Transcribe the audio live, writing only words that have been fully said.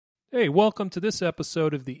Hey, welcome to this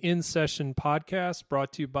episode of the In Session podcast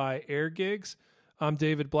brought to you by Air Gigs. I'm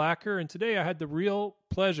David Blacker, and today I had the real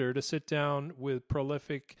pleasure to sit down with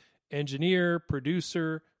prolific engineer,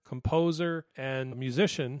 producer, composer, and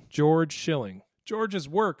musician George Shilling. George's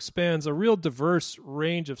work spans a real diverse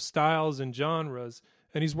range of styles and genres,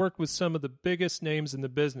 and he's worked with some of the biggest names in the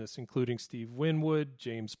business, including Steve Winwood,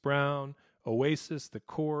 James Brown, Oasis, the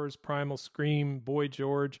Corrs, Primal Scream, Boy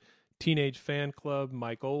George, Teenage Fanclub,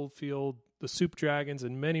 Mike Oldfield, the Soup Dragons,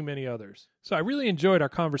 and many, many others. So I really enjoyed our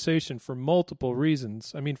conversation for multiple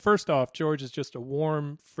reasons. I mean, first off, George is just a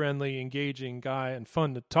warm, friendly, engaging guy and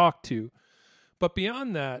fun to talk to. But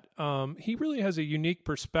beyond that, he really has a unique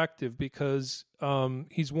perspective because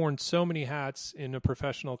he's worn so many hats in a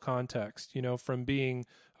professional context, you know, from being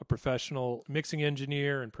a professional mixing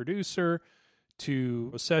engineer and producer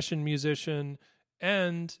to a session musician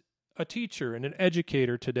and a teacher and an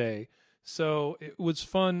educator today. So it was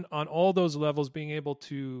fun on all those levels, being able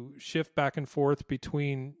to shift back and forth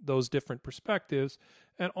between those different perspectives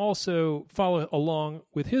and also follow along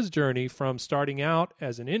with his journey from starting out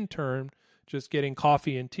as an intern, just getting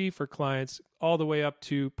coffee and tea for clients, all the way up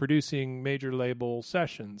to producing major label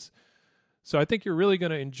sessions. So I think you're really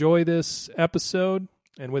going to enjoy this episode.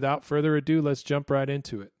 And without further ado, let's jump right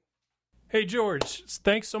into it. Hey, George,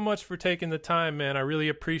 thanks so much for taking the time, man. I really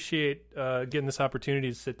appreciate getting this opportunity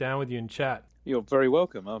to sit down with you and chat. You're very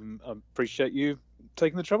welcome. I appreciate you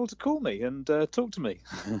taking the trouble to call me and talk to me.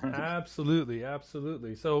 Absolutely,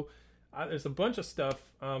 absolutely. So there's a bunch of stuff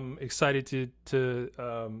I'm excited to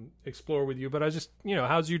explore with you, but I just,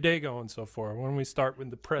 how's your day going so far? Why don't we start with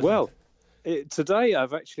the present? Well, today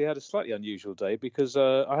I've actually had a slightly unusual day because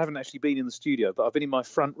I haven't actually been in the studio, but I've been in my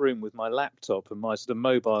front room with my laptop and my sort of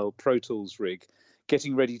mobile Pro Tools rig,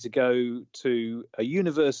 getting ready to go to a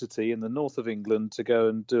university in the north of England to go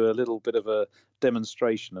and do a little bit of a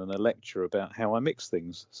demonstration and a lecture about how I mix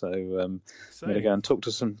things. So I'm going to go and talk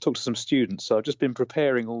to some students. So I've just been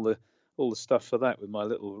preparing all the stuff for that with my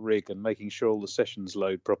little rig and making sure all the sessions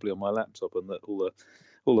load properly on my laptop and that all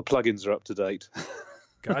the plugins are up to date.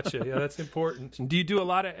 Gotcha. Yeah, that's important. And do you do a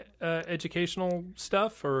lot of educational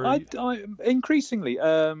stuff, or I increasingly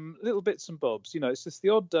little bits and bobs? It's just the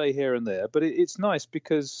odd day here and there, but it's nice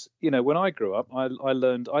because when I grew up, I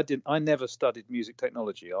learned. I never studied music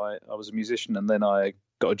technology. I was a musician, and then I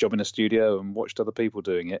got a job in a studio and watched other people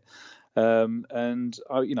doing it. And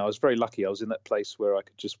I was very lucky. I was in that place where I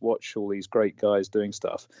could just watch all these great guys doing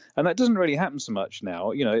stuff, and that doesn't really happen so much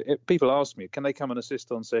now. People ask me, can they come and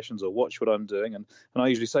assist on sessions or watch what I'm doing, and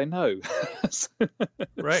I usually say no.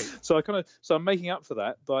 Right. So I'm making up for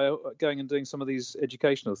that by going and doing some of these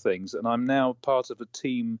educational things, and I'm now part of a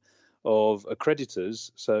team of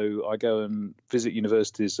accreditors. So I go and visit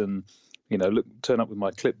universities and turn up with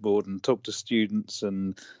my clipboard and talk to students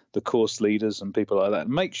and the course leaders and people like that, and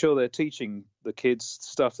make sure they're teaching the kids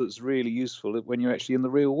stuff that's really useful when you're actually in the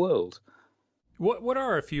real world. What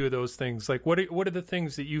are a few of those things? Like, what are the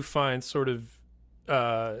things that you find sort of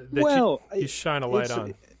you shine a light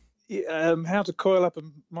on? How to coil up a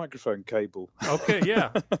microphone cable. Okay,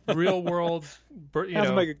 yeah, real world. How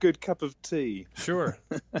to make a good cup of tea. Sure,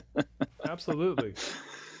 absolutely.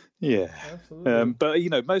 Yeah, absolutely.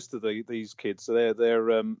 But most of these kids,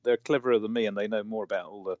 they're cleverer than me, and they know more about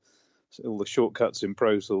all the shortcuts in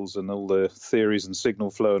Pro Tools and all the theories and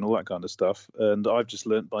signal flow and all that kind of stuff. And I've just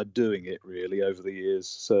learnt by doing it really over the years.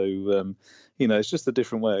 So it's just a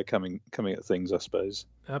different way of coming at things, I suppose.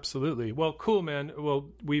 Absolutely. Well, cool, man.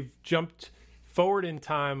 Well, we've jumped forward in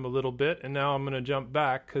time a little bit, and now I'm going to jump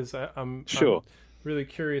back because I'm really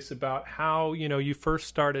curious about how you first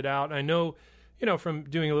started out. I know. From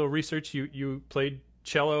doing a little research, you played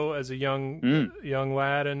cello as a young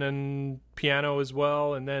lad, and then piano as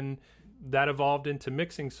well, and then that evolved into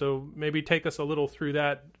mixing. So maybe take us a little through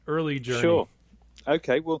that early journey. Sure.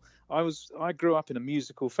 Okay. Well, I grew up in a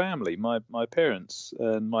musical family. My parents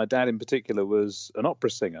and my dad in particular was an opera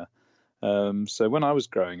singer. So when I was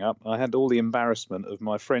growing up, I had all the embarrassment of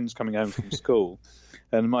my friends coming home from school.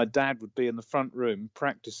 And my dad would be in the front room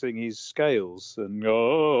practicing his scales and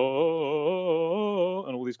all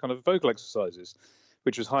these kind of vocal exercises,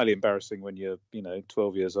 which was highly embarrassing when you're,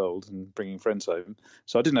 12 years old and bringing friends home.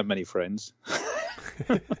 So I didn't have many friends.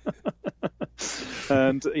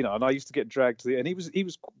 And I used to get dragged to and he was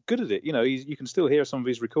good at it. You can still hear some of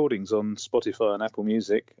his recordings on Spotify and Apple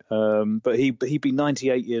Music. But he'd be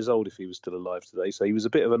 98 years old if he was still alive today. So he was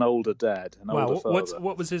a bit of an older dad, an older father.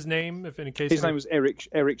 What was his name? If in case his name was Eric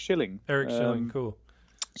Shilling. Eric Shilling, cool.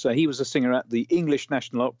 So he was a singer at the English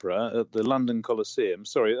National Opera at the London Coliseum.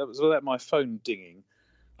 Sorry, that was my phone dinging.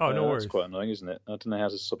 Oh, no That's worries. quite annoying, isn't it? I don't know how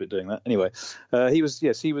to stop it doing that. Anyway, he was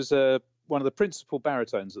one of the principal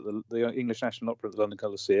baritones at the English National Opera at the London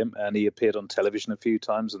Coliseum, and he appeared on television a few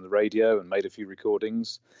times and the radio and made a few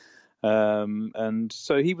recordings. And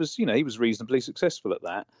so he was reasonably successful at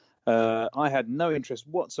that. I had no interest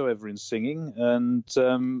whatsoever in singing,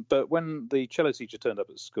 but when the cello teacher turned up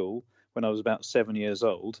at school when I was about 7 years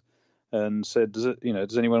old and said,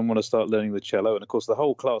 does anyone want to start learning the cello? And of course, the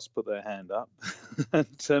whole class put their hand up.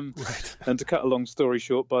 And to cut a long story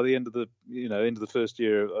short, by the end of the first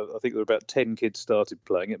year, I think there were about 10 kids started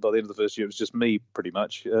playing it. By the end of the first year, it was just me pretty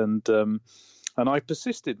much, and I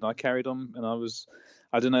persisted and I carried on, and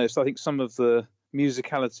I don't know. So I think some of the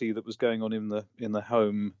musicality that was going on in the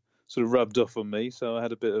home sort of rubbed off on me, so I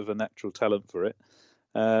had a bit of a natural talent for it.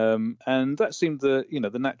 And that seemed the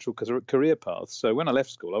natural career path. So when I left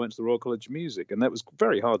school, I went to the Royal College of Music, and that was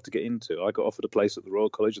very hard to get into. I got offered a place at the Royal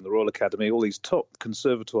College and the Royal Academy, all these top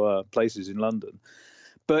conservatoire places in London.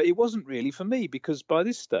 But it wasn't really for me, because by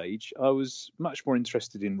this stage, I was much more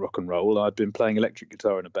interested in rock and roll. I'd been playing electric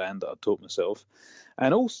guitar in a band that I'd taught myself.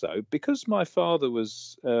 And also, because my father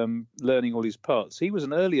was learning all these parts, he was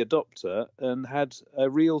an early adopter and had a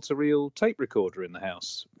reel-to-reel tape recorder in the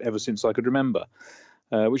house ever since I could remember.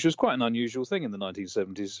 Which was quite an unusual thing in the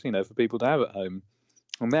 1970s, for people to have at home.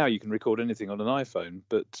 Well, now you can record anything on an iPhone,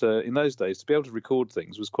 but in those days, to be able to record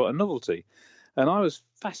things was quite a novelty. And I was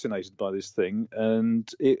fascinated by this thing, and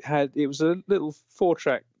it was a little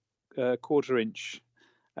 4-track, quarter-inch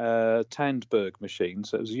Tandberg machine,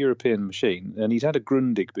 so it was a European machine, and he'd had a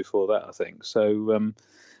Grundig before that, I think. So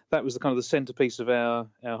that was the kind of the centerpiece of our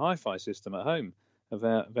hi-fi system at home. Of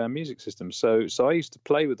our music system. So I used to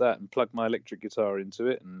play with that and plug my electric guitar into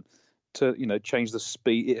it and to change the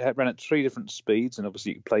speed. It ran at 3 different speeds, and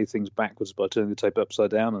obviously you could play things backwards by turning the tape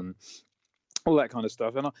upside down and all that kind of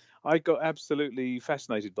stuff. And I got absolutely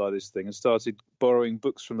fascinated by this thing and started borrowing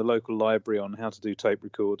books from the local library on how to do tape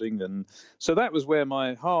recording. And so that was where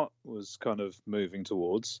my heart was kind of moving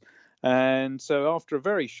towards. And so after a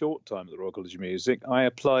very short time at the Royal College of Music, I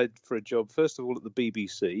applied for a job, first of all, at the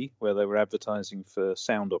BBC, where they were advertising for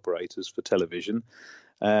sound operators for television.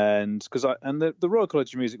 And the Royal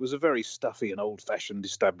College of Music was a very stuffy and old-fashioned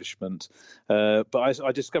establishment. But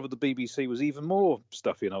I discovered the BBC was even more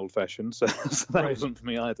stuffy and old-fashioned, so that wasn't for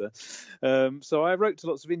me either. So I wrote to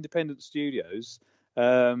lots of independent studios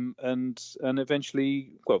and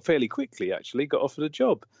eventually, fairly quickly, actually, got offered a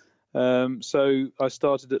job. So I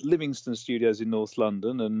started at Livingston Studios in North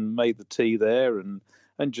London and made the tea there and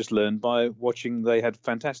just learned by watching. They had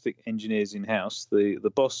fantastic engineers in-house.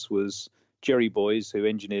 The boss was Jerry Boys, who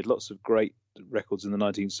engineered lots of great records in the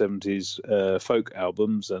 1970s, folk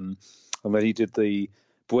albums, and then he did the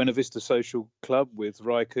Buena Vista Social Club with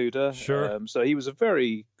Ry Cooder. Sure. So he was a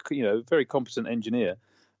very competent engineer.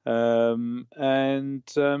 And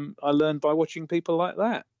I learned by watching people like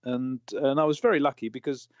that. And I was very lucky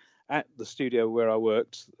because at the studio where I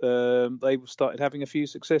worked, they started having a few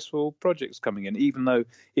successful projects coming in, even though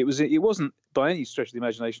it wasn't by any stretch of the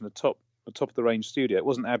imagination a top of the range studio. It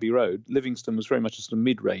wasn't Abbey Road. Livingston was very much just a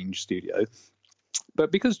mid-range studio.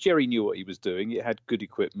 But because Jerry knew what he was doing, it had good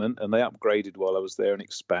equipment, and they upgraded while I was there and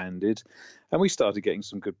expanded, and we started getting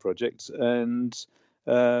some good projects. And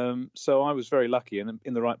so I was very lucky and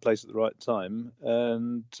in the right place at the right time,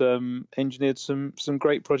 and engineered some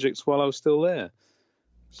great projects while I was still there.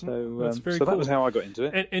 So that's very cool. That was how I got into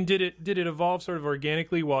it. And did it evolve sort of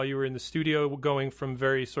organically while you were in the studio, going from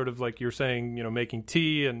very sort of like you're saying, making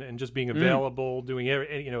tea and just being available, doing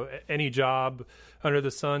any job under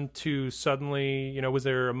the sun, to suddenly, was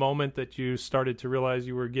there a moment that you started to realize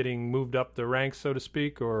you were getting moved up the ranks, so to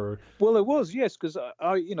speak, or? Well, it was, yes, because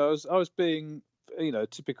I was being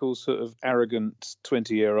typical sort of arrogant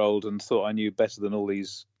 20-year-old and thought I knew better than all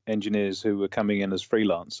these engineers who were coming in as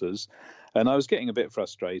freelancers. And I was getting a bit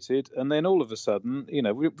frustrated. And then all of a sudden,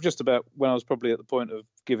 just about when I was probably at the point of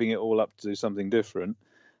giving it all up to do something different,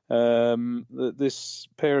 this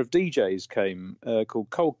pair of DJs came called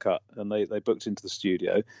Cold Cut, and they booked into the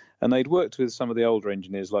studio. And they'd worked with some of the older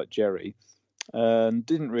engineers like Jerry and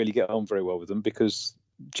didn't really get on very well with them because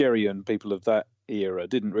Jerry and people of that era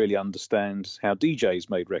didn't really understand how DJs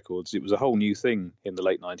made records. It was a whole new thing in the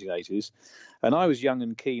late 1980s. And I was young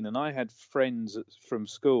and keen, and I had friends from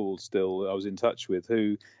school still I was in touch with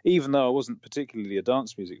who, even though I wasn't particularly a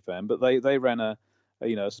dance music fan, but they ran a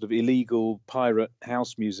sort of illegal pirate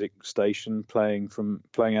house music station playing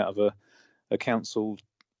out of a council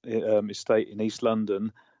estate in East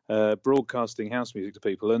London, broadcasting house music to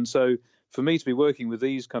people. And so for me to be working with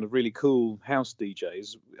these kind of really cool house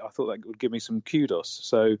DJs, I thought that would give me some kudos.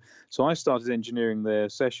 So I started engineering their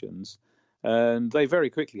sessions, And they very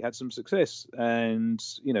quickly had some success. And,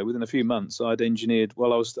 within a few months, I'd engineered,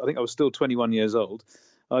 I think I was still 21 years old,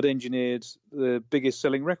 I'd engineered the biggest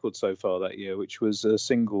selling record so far that year, which was a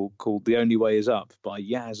single called The Only Way Is Up by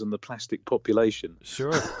Yazz and the Plastic Population.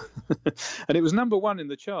 Sure. And it was number one in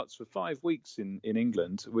the charts for 5 weeks in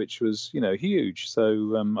England, which was, huge.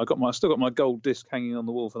 So I still got my gold disc hanging on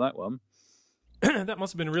the wall for that one. That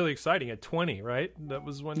must have been really exciting at 20, right? That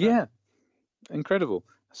was when. Yeah, incredible.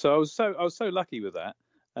 So I was so lucky with that.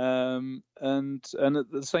 And at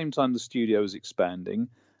the same time, the studio was expanding.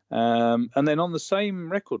 And then on the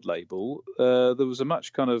same record label, there was a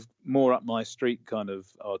much kind of more up my street kind of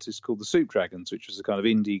artist called the Soup Dragons, which was a kind of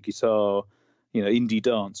indie guitar, indie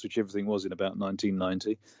dance, which everything was in about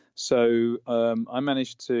 1990. So I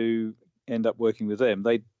managed to end up working with them.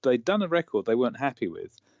 They'd done a record they weren't happy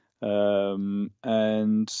with.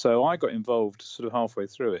 And so I got involved sort of halfway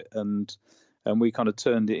through it, and we kind of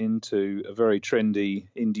turned it into a very trendy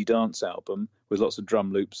indie dance album with lots of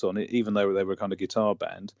drum loops on it, even though they were a kind of guitar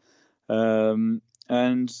band. And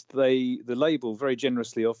the label very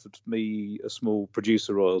generously offered me a small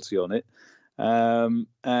producer royalty on it.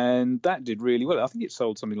 And that did really well. I think it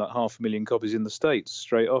sold something like 500,000 copies in the States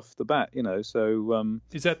straight off the bat, So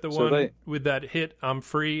is that the one with that hit "I'm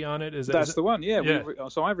Free" on it? That's the one, yeah. Yeah.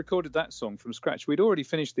 So I recorded that song from scratch. We'd already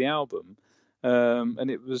finished the album.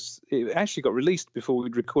 And it actually got released before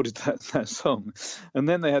we'd recorded that song. And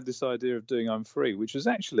then they had this idea of doing "I'm Free," which was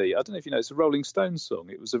actually, I don't know if you know, it's a Rolling Stones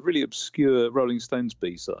song. It was a really obscure Rolling Stones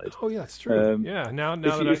B-side. Oh yeah, that's true. Yeah, now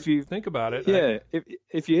if you think about it. Yeah,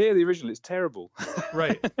 if you hear the original, it's terrible.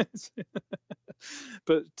 Right.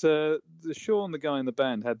 But Sean, the guy in the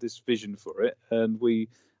band, had this vision for it, and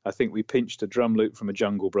I think we pinched a drum loop from a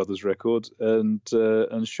Jungle Brothers record, and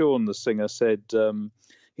Sean, the singer, said,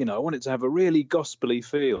 I want it to have a really gospel-y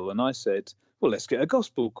feel. And I said, well, let's get a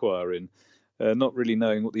gospel choir in, not really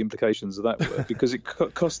knowing what the implications of that were, because it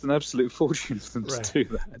cost an absolute fortune for them to do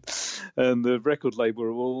that. And the record label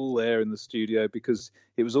were all there in the studio because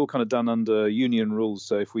it was all kind of done under union rules.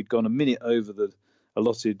 So if we'd gone a minute over the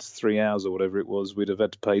allotted 3 hours or whatever it was, we'd have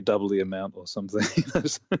had to pay double the amount or something.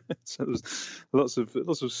 So there was lots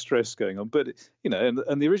of stress going on. But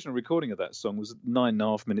and the original recording of that song was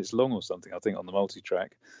 9.5 minutes long or something, I think, on the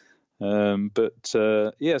multi-track. So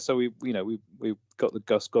we got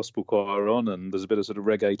the gospel choir on, and there's a bit of sort of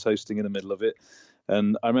reggae toasting in the middle of it.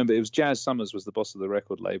 And I remember it was Jazz Summers was the boss of the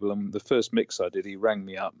record label, and the first mix I did, he rang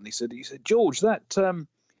me up and he said, George, that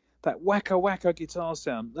wacka wacka guitar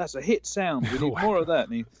sound, that's a hit sound. We need more of that.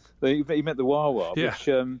 And he meant the wah wah, which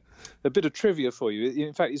a bit of trivia for you.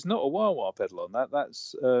 In fact, it's not a wah wah pedal on that.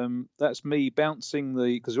 That's me bouncing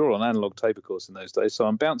because we're all on analog tape, of course, in those days. So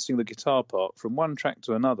I'm bouncing the guitar part from one track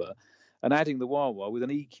to another and adding the wah wah with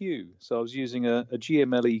an EQ. So I was using a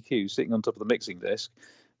GML EQ sitting on top of the mixing desk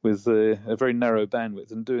with a very narrow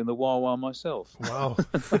bandwidth and doing the wah wah myself. Wow.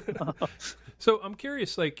 So I'm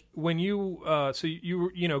curious, like when you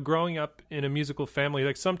were, growing up in a musical family,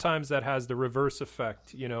 like sometimes that has the reverse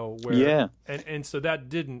effect, where and so that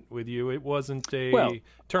didn't with you. It wasn't a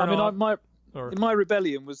turn on. My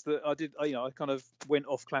rebellion was that I kind of went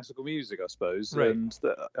off classical music, I suppose, right.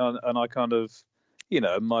 and I kind of,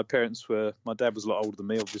 my dad was a lot older than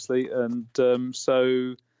me, obviously, and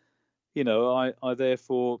so. I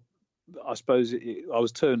therefore, I suppose I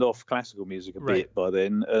was turned off classical music a bit by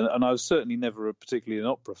then, and I was certainly never particularly an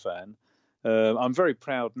opera fan. I'm very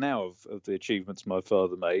proud now of the achievements my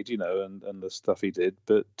father made, and the stuff he did.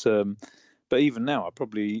 But even now,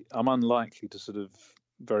 I'm unlikely to sort of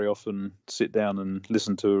very often sit down and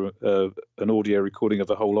listen to an audio recording of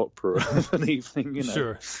a whole opera of an evening.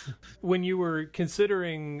 Sure. When you were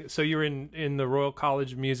considering, so you were in the Royal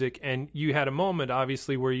College of Music, and you had a moment,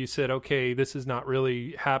 obviously, where you said, okay, this is not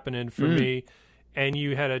really happening for me. And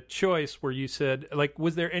you had a choice where you said, like,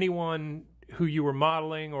 was there anyone who you were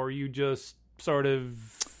modeling, or you just sort of,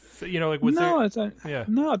 was there? I don't. Yeah.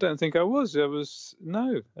 No, I don't think I was. I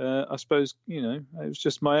suppose, it was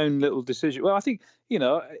just my own little decision. Well, I think,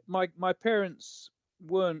 my parents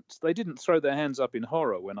they didn't throw their hands up in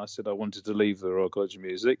horror when I said I wanted to leave the Royal College of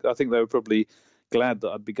Music. I think they were probably glad that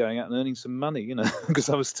I'd be going out and earning some money, because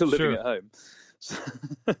I was still living at home. So,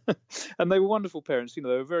 and they were wonderful parents. They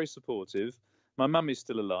were very supportive. My mum is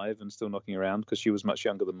still alive and still knocking around because she was much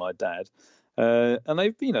younger than my dad. And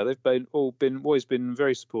they've always been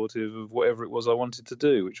very supportive of whatever it was I wanted to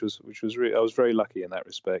do, which was really, I was very lucky in that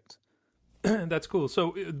respect. That's cool.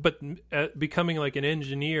 So, but becoming like an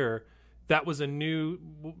engineer, that was a new,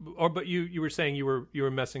 but you were saying you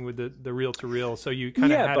were messing with the reel to reel, so you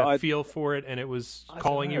kind of had a feel for it, and it was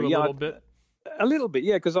calling you a little bit. A little bit,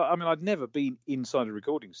 yeah, because I mean, I'd never been inside a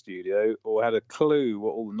recording studio or had a clue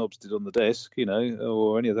what all the knobs did on the desk,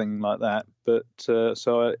 or anything like that. But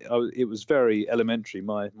it was very elementary.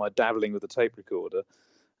 My dabbling with the tape recorder,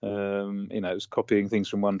 it was copying things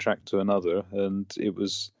from one track to another, and it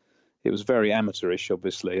was very amateurish,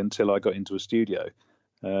 obviously, until I got into a studio.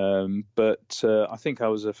 But I think I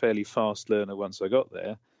was a fairly fast learner once I got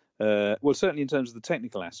there. Well, certainly in terms of the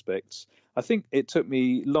technical aspects, I think it took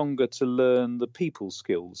me longer to learn the people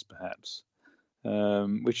skills, perhaps,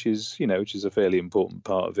 which is a fairly important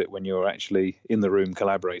part of it when you're actually in the room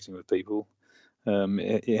collaborating with people.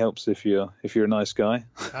 It helps if you're a nice guy.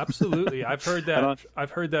 Absolutely, I've heard that.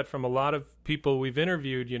 I've heard that from a lot of people we've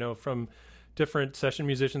interviewed. from different session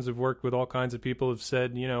musicians who've worked with all kinds of people have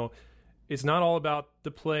said, it's not all about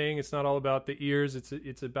the playing. It's not all about the ears.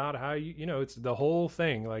 It's about how it's the whole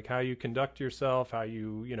thing, like how you conduct yourself, how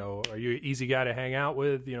you, are you an easy guy to hang out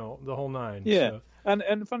with, the whole nine. Yeah. So.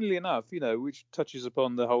 And funnily enough, which touches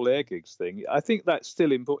upon the whole air gigs thing, I think that's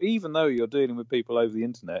still important. Even though you're dealing with people over the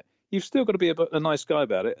internet, you've still got to be a nice guy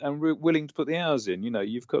about it and willing to put the hours in.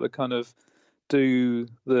 You've got to kind of go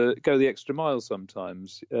the extra mile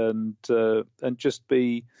sometimes, and just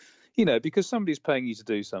be, because somebody's paying you to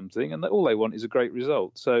do something, and all they want is a great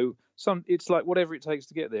result. So it's like whatever it takes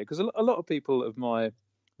to get there. Because a lot of people of my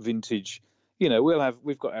vintage,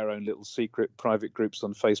 we've got our own little secret private groups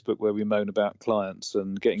on Facebook where we moan about clients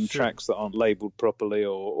and getting tracks that aren't labelled properly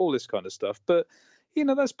or all this kind of stuff. But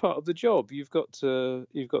that's part of the job. You've got to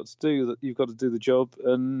do the job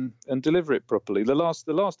and deliver it properly. The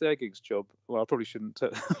last Air Gigs job. Well, I probably shouldn't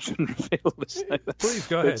reveal this. Please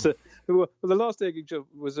go ahead. Well, the last Air Gig job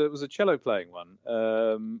was a cello playing one,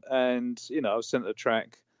 and I was sent a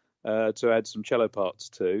track to add some cello parts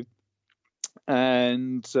to.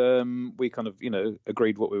 And we kind of,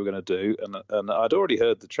 agreed what we were going to do, and I'd already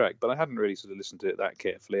heard the track, but I hadn't really sort of listened to it that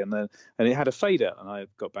carefully. And it had a fade out, and I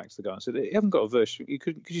got back to the guy and said, "You haven't got a version.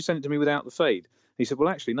 Could you send it to me without the fade?" And he said, "Well,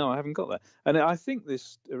 actually, no, I haven't got that." And I think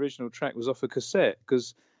this original track was off a cassette,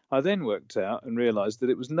 because I then worked out and realised that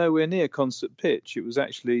it was nowhere near concert pitch. It was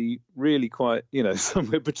actually really quite,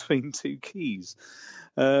 somewhere between two keys.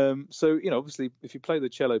 So obviously, if you play the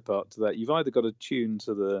cello part to that, you've either got to tune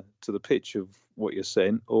to the pitch of what you're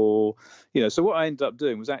sent, or So what I ended up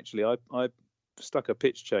doing was actually I stuck a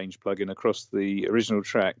pitch change plug-in across the original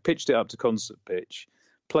track, pitched it up to concert pitch,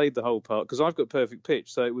 played the whole part, because I've got perfect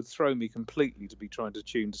pitch, so it would throw me completely to be trying to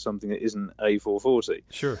tune to something that isn't A440.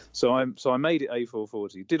 Sure. So I made it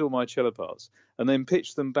A440, did all my cello parts, and then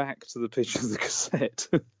pitched them back to the pitch of the cassette.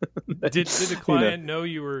 Did the client know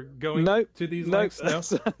you were going to these lengths? No,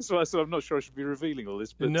 so I'm not sure I should be revealing all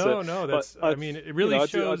this. But no, that's. I mean, it really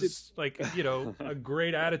shows a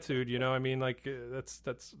great attitude.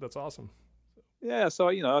 That's awesome. Yeah, so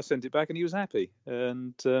I sent it back, and he was happy,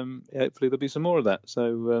 and hopefully there'll be some more of that.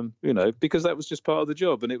 So because that was just part of the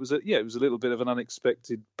job, and it was a little bit of an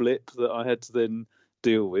unexpected blip that I had to then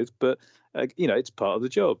deal with, but it's part of the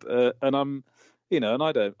job, and I'm, and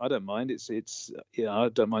I don't mind. It's I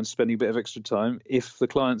don't mind spending a bit of extra time if the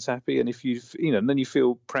client's happy, and if and then you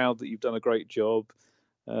feel proud that you've done a great job.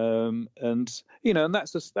 And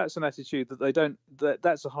that's an attitude that they don't.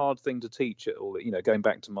 That's a hard thing to teach at all. Going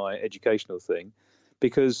back to my educational thing,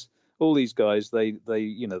 because all these guys, they as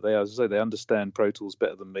I say, they understand Pro Tools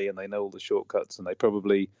better than me, and they know all the shortcuts, and they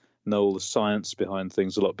probably know all the science behind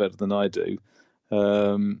things a lot better than I do.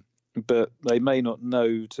 But they may not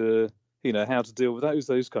know how to deal with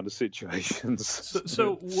those kind of situations.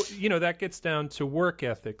 So that gets down to work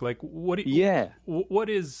ethic. Like what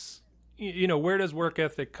is. Where does work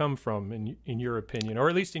ethic come from in your opinion, or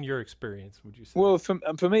at least in your experience, would you say? Well,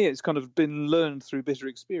 for me, it's kind of been learned through bitter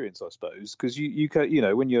experience, I suppose, because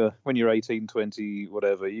when you're 18, 20,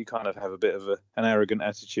 whatever, you kind of have a bit of an arrogant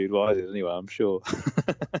attitude. Well, I did anyway, I'm sure.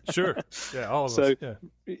 Sure. Yeah, all of us.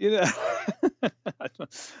 Yeah.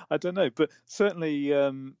 I don't know, but certainly,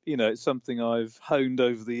 it's something I've honed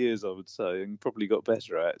over the years, I would say, and probably got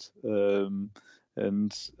better at.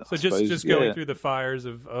 And so just going through the fires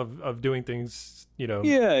of doing things,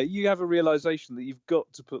 Yeah, you have a realization that you've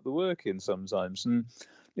got to put the work in sometimes, and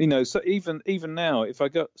so even now, if I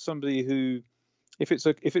got somebody who, if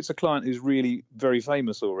it's a client who's really very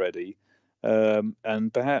famous already,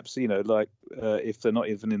 and perhaps if they're not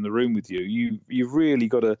even in the room with you've really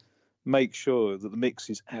got to make sure that the mix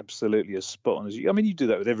is absolutely as spot on as you. I mean, you do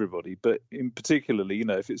that with everybody, but in particularly,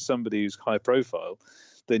 if it's somebody who's high profile,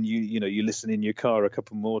 then you listen in your car a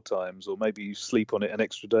couple more times, or maybe you sleep on it an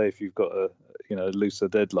extra day if you've got a looser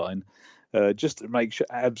deadline, just to make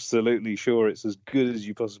absolutely sure it's as good as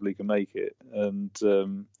you possibly can make it, and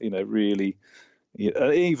really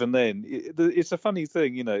Yeah, even then, it's a funny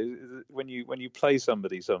thing, when you play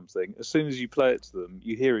somebody something, as soon as you play it to them,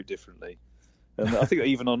 you hear it differently. And I think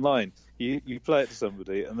even online, you play it to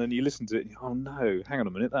somebody and then you listen to it and oh no, hang on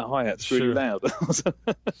a minute, that hi-hat's really loud.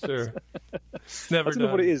 Sure. Never I don't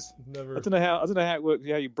know what it is. Never. I don't know how it works,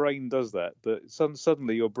 how your brain does that, but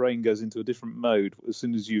suddenly your brain goes into a different mode as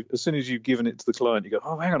soon as you've given it to the client. You go,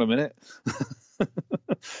 oh, hang on a minute.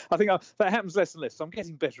 I think that happens less and less. So I'm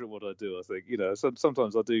getting better at what I do. I think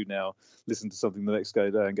sometimes I do now listen to something the next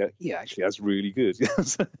day and go, yeah, actually that's really good.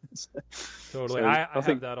 Totally. I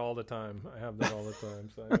have that all the time.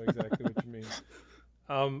 So I know exactly what you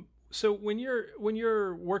mean. So when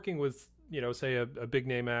you're working with say a big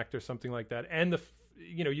name act or something like that, and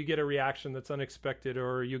you get a reaction that's unexpected,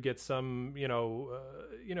 or you get some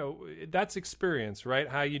that's experience, right?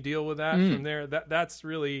 How you deal with that from there. That's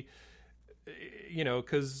really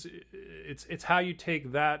because it's how you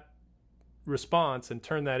take that response and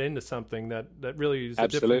turn that into something that really is the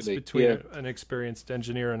difference between an experienced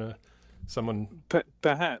engineer and someone.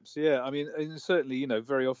 Perhaps, yeah. I mean, and certainly,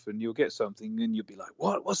 very often you'll get something and you'll be like,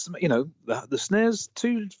 what's the snare's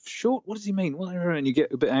too short? What does he mean? Whatever, and you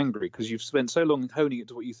get a bit angry because you've spent so long honing it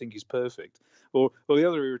to what you think is perfect. Or the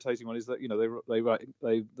other irritating one is that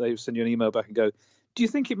they send you an email back and go, do you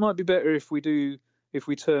think it might be better if we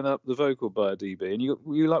turn up the vocal by a dB? And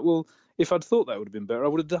you're like, well, if I'd thought that would have been better, I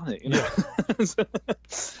would have done it. Yeah.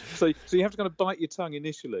 so you have to kind of bite your tongue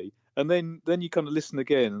initially, and then you kind of listen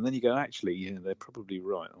again, and then you go, actually, yeah, they're probably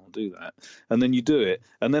right. I'll do that. And then you do it,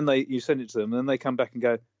 and then you send it to them, and then they come back and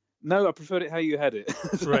go, no, I preferred it how you had it.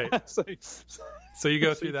 Right. So you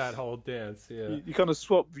go through that whole dance, yeah. You kind of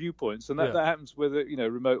swap viewpoints, and that happens whether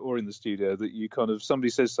remote or in the studio. That you kind of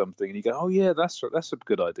somebody says something, and you go, "Oh yeah, that's a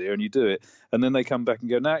good idea," and you do it, and then they come back and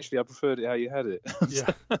go, "No, actually, I preferred it how you had it."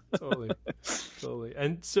 Yeah, totally.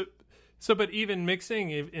 And so, but even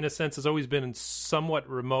mixing, in a sense, has always been somewhat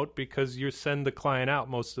remote because you send the client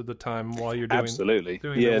out most of the time while you're doing absolutely.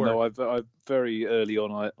 Doing the work. No, I very early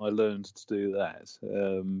on I learned to do that.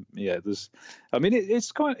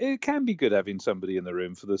 It can be good having somebody in the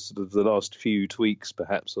room for the sort of the last few tweaks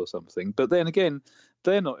perhaps or something. But then again,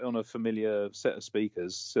 they're not on a familiar set of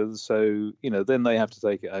speakers, so then they have to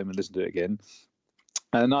take it home and listen to it again.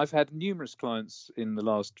 And I've had numerous clients in the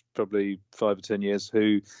last probably 5 or 10 years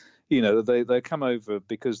who, they come over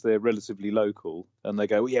because they're relatively local, and they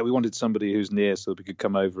go, well, yeah, we wanted somebody who's near so we could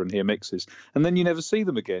come over and hear mixes. And then you never see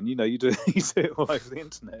them again. You do it all over the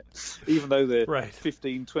internet, even though they're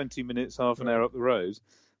 15, 20 minutes, half an hour up the road.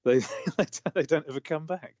 They don't ever come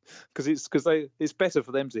back because it's better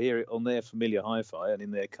for them to hear it on their familiar hi-fi and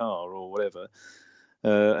in their car or whatever.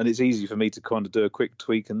 And it's easy for me to kind of do a quick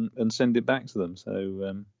tweak and send it back to them.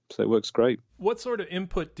 So it works great. What sort of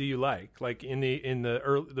input do you like in the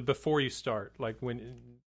early, the before you start? Like when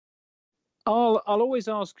I'll always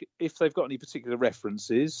ask if they've got any particular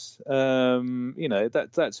references.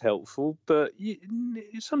 That's helpful, but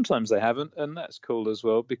sometimes they haven't, and that's cool as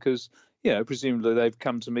well because presumably they've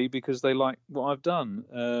come to me because they like what I've done.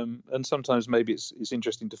 And sometimes maybe it's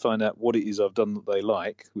interesting to find out what it is I've done that they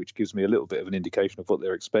like, which gives me a little bit of an indication of what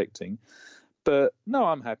they're expecting. But no,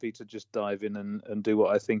 I'm happy to just dive in and do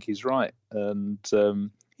what I think is right. And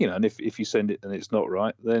and if you send it and it's not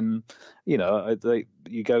right, then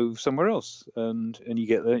you go somewhere else, and you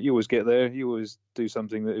get there. You always get there. You always do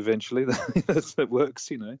something that eventually that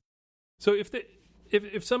works. So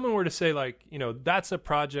if someone were to say that's a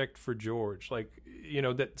project for George,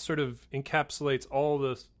 that sort of encapsulates all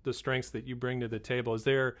the strengths that you bring to the table, is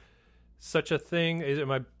there such a thing?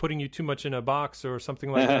 Am I putting you too much in a box or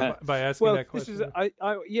something like that by asking that question?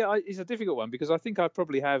 It's a difficult one because I think I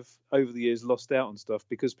probably have over the years lost out on stuff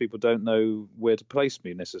because people don't know where to place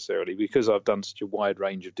me necessarily because I've done such a wide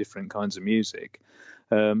range of different kinds of music.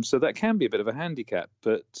 So that can be a bit of a handicap,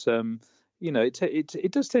 but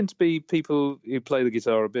it does tend to be people who play the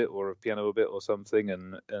guitar a bit or a piano a bit or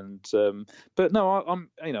something, but no,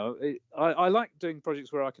 I like doing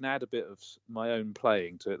projects where I can add a bit of my own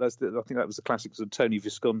playing to it. I think that was the classic sort of Tony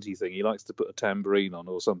Visconti thing. He likes to put a tambourine on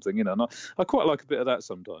or something, and I quite like a bit of that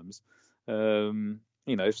sometimes.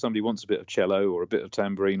 If somebody wants a bit of cello or a bit of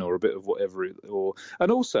tambourine or a bit of whatever,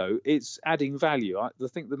 and also it's adding value. I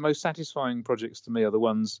think the most satisfying projects to me are the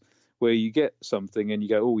ones where you get something and you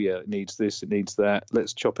go, oh yeah, it needs this, it needs that.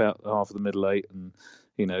 Let's chop out half of the middle eight, and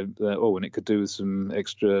and it could do with some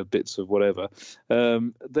extra bits of whatever.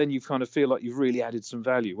 Then you kind of feel like you've really added some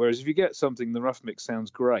value. Whereas if you get something, the rough mix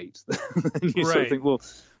sounds great, then you sort of think, well,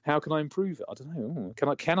 how can I improve it? I don't know.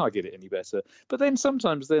 Can I get it any better? But then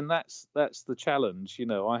sometimes that's the challenge.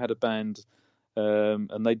 I had a band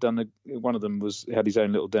and they'd done one of them had his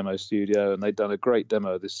own little demo studio, and they'd done a great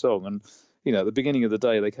demo of this song. And at the beginning of the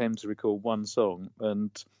day, they came to record one song,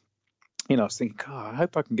 and I was thinking, God, I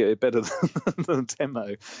hope I can get it better than the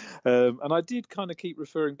demo. And I did kind of keep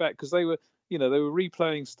referring back, because they were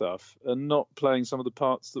replaying stuff and not playing some of the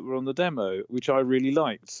parts that were on the demo, which I really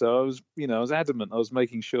liked. So I was adamant. I was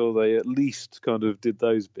making sure they at least kind of did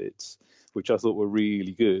those bits, which I thought were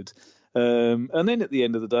really good. And then at the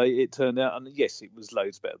end of the day, it turned out, and yes, it was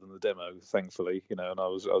loads better than the demo, thankfully, and I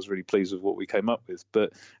was really pleased with what we came up with.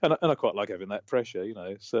 But and I quite like having that pressure,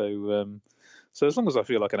 so as long as I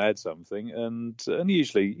feel I can add something, and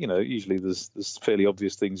usually there's fairly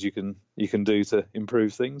obvious things you can do to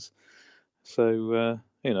improve things. So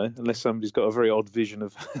unless somebody's got a very odd vision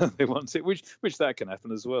of how they want it, which that can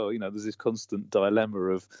happen as well. There's this constant dilemma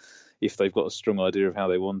of, if they've got a strong idea of how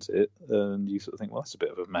they want it, and you sort of think, well, that's a bit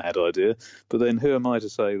of a mad idea. But then who am I to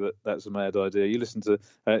say that that's a mad idea? You listen to,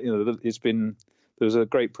 there was a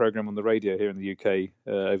great program on the radio here in the UK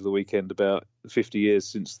over the weekend about 50 years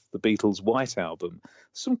since the Beatles' White Album.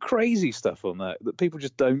 Some crazy stuff on that people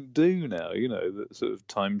just don't do now, that sort of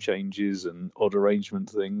time changes and odd arrangement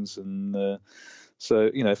things. And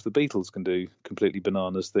so, if the Beatles can do completely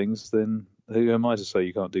bananas things, then who am I to say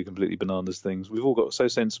you can't do completely bananas things? We've all got so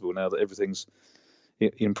sensible now that everything's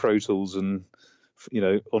in Pro Tools and,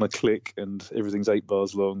 on a click, and everything's 8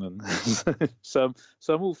 bars long. And so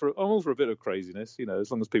I'm all for a bit of craziness,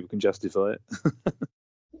 as long as people can justify it.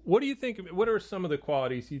 What do you think? What are some of the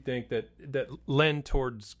qualities you think that lend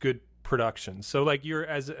towards good production? So, like, you're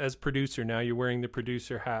as producer now, you're wearing the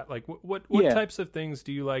producer hat. Like, what types of things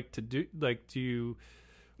do you like to do? Like, do you?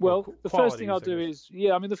 Well, the first thing I'll do is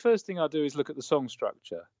the first thing I'll do is look at the song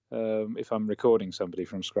structure. If I'm recording somebody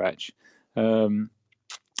from scratch,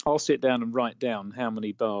 I'll sit down and write down how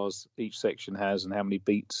many bars each section has, and how many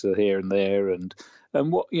beats are here and there, and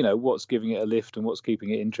what what's giving it a lift and what's keeping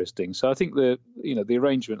it interesting. So I think the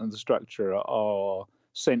arrangement and the structure are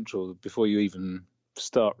central before you even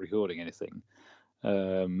start recording anything.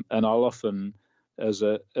 And I'll often, as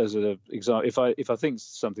an example, if I think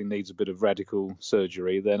something needs a bit of radical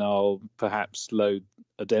surgery, then I'll perhaps load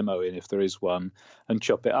a demo in, if there is one, and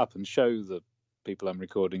chop it up and show the people I'm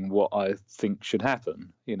recording what I think should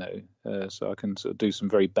happen, so I can sort of do some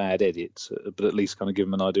very bad edits, but at least kind of give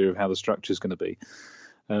them an idea of how the structure is going to be.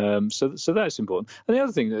 So that's important. And the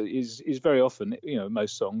other thing that is very often,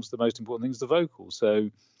 most songs, the most important thing is the vocal. So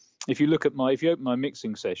if you open my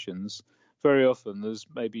mixing sessions, very often there's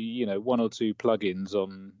maybe 1 or 2 plugins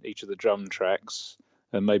on each of the drum tracks,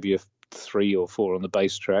 and maybe 3 or 4 on the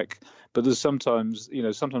bass track. But there's sometimes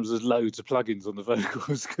there's loads of plugins on the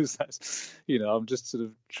vocals, because that's, I'm just sort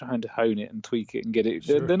of trying to hone it and tweak it and get it.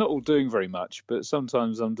 Sure. They're not all doing very much, but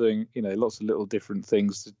sometimes I'm doing, lots of little different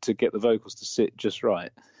things to get the vocals to sit just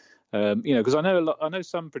right. Because I know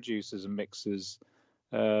some producers and mixers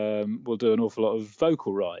will do an awful lot of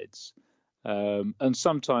vocal rides. And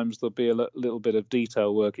sometimes there'll be a little bit of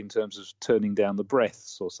detail work in terms of turning down the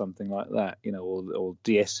breaths or something like that, or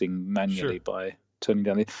de-essing manually. Sure. By turning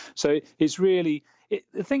down so it's really,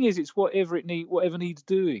 the thing is, it's whatever needs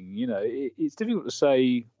doing. It's difficult to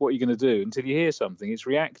say what you're going to do until you hear something. It's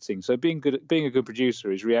reacting. So being a good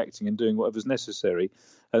producer is reacting and doing whatever's necessary.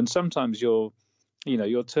 And sometimes you're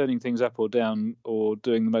turning things up or down, or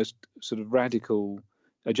doing the most sort of radical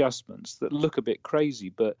adjustments that look a bit crazy,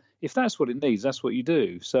 but if that's what it needs, that's what you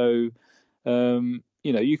do. So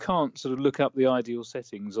you can't sort of look up the ideal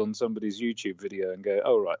settings on somebody's YouTube video and go,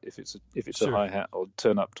 oh right, if it's sure. a hi-hat, or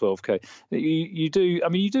turn up 12k. You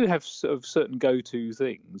do have sort of certain go-to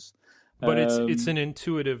things, but it's an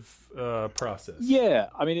intuitive process. Yeah,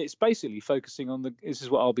 it's basically focusing on this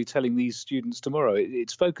is what I'll be telling these students tomorrow.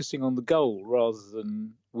 It's focusing on the goal rather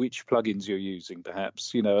than which plugins you're using,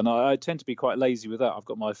 perhaps. And I tend to be quite lazy with that. I've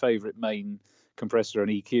got my favorite main compressor and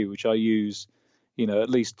EQ, which I use, at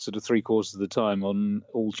least sort of 3/4 of the time on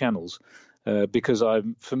all channels, because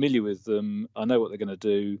I'm familiar with them. I know what they're going to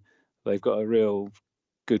do. They've got a real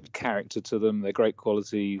good character to them. They're great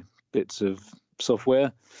quality bits of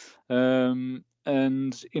software. And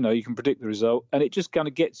you can predict the result, and it just kind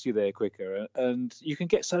of gets you there quicker. And you can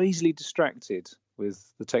get so easily distracted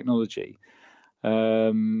with the technology.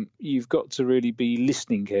 You've got to really be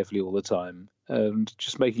listening carefully all the time, and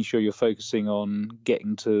just making sure you're focusing on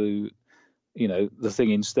getting to the thing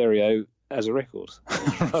in stereo as a record,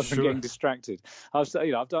 rather than getting distracted. I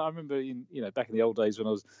remember back in the old days when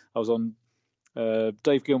I was on.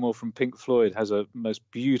 Dave Gilmour from Pink Floyd has a most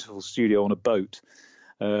beautiful studio on a boat.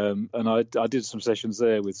 And I did some sessions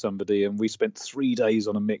there with somebody, and we spent 3 days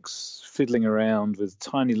on a mix, fiddling around with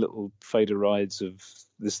tiny little fader rides of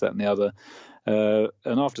this, that, and the other.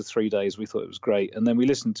 And after 3 days, we thought it was great. And then we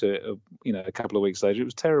listened to it, a couple of weeks later, it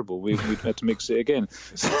was terrible. We'd had to mix it again.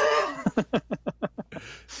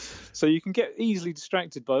 So you can get easily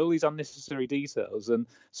distracted by all these unnecessary details. And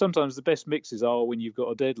sometimes the best mixes are when you've got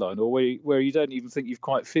a deadline or where you don't even think you've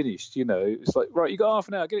quite finished. It's like, right, you got half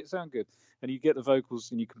an hour, get it sound good. And you get the vocals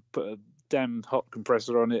and you can put a damn hot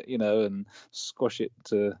compressor on it, and squash it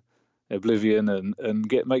to oblivion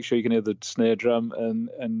and make sure you can hear the snare drum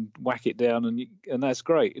and whack it down and that's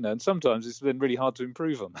great. And sometimes it's been really hard to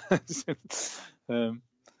improve on that.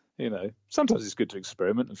 Sometimes it's good to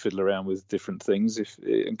experiment and fiddle around with different things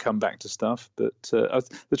and come back to stuff. But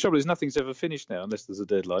the trouble is nothing's ever finished now unless there's a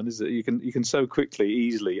deadline. Is that you can so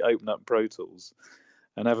easily open up Pro Tools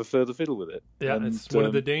and have a further fiddle with it. Yeah, it's one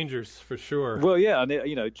of the dangers for sure. Well, yeah,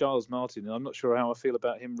 and Giles Martin. I'm not sure how I feel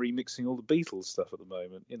about him remixing all the Beatles stuff at the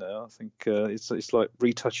moment. I think it's like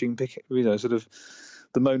retouching, sort of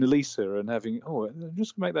the Mona Lisa and having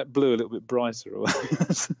just make that blue a little bit brighter.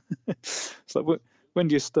 It's like, when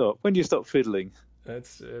do you stop? When do you stop fiddling?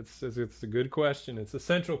 It's a good question. It's a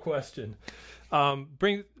central question.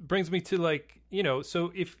 Brings me to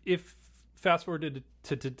so if fast forward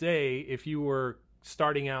to today, if you were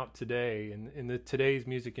starting out today in today's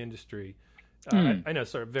music industry, I know,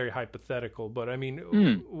 sort of very hypothetical, but I mean,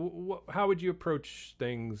 how would you approach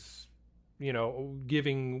things?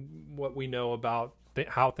 Giving what we know about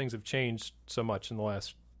how things have changed so much in the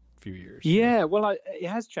last few years. Yeah, well, it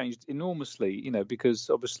has changed enormously,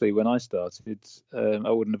 because obviously when I started,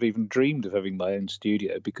 I wouldn't have even dreamed of having my own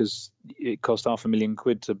studio because it cost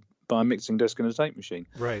 £500,000 to buy a mixing desk and a tape machine.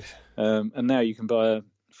 Right. And now you can buy a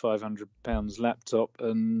 £500 laptop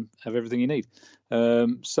and have everything you need.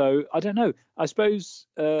 So I don't know. I suppose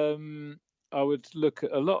I would look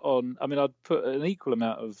a lot on. I mean, I'd put an equal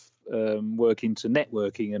amount of work into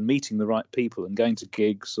networking and meeting the right people and going to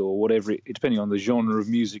gigs or whatever, depending on the genre of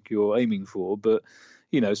music you're aiming for. But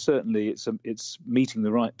certainly it's meeting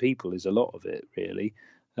the right people is a lot of it, really,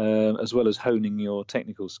 as well as honing your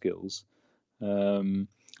technical skills. And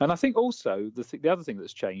I think also the other thing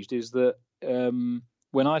that's changed is that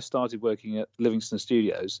when I started working at Livingston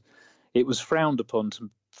Studios, it was frowned upon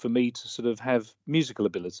for me to sort of have musical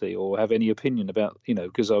ability or have any opinion about,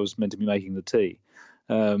 because I was meant to be making the tea,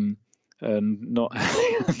 and not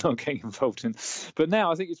not getting involved in. But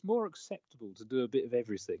now I think it's more acceptable to do a bit of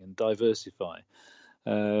everything and diversify.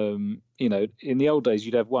 In the old days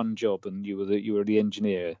you'd have one job and you were the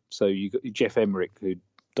engineer. So you got Jeff Emmerich, who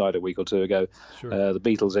died a week or two ago, sure. The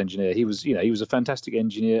Beatles engineer. He was a fantastic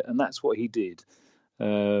engineer, and that's what he did.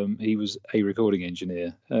 He was a recording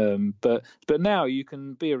engineer, but now you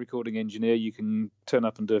can be a recording engineer. You can turn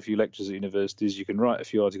up and do a few lectures at universities. You can write a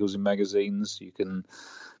few articles in magazines. You can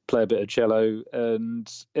play a bit of cello,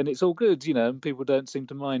 and it's all good. People don't seem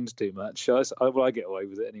to mind too much. I get away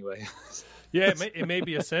with it anyway. Yeah, it may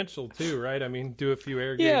be essential too, right? I mean, do a few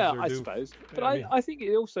air gigs. Yeah, I suppose. But I think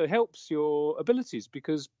it also helps your abilities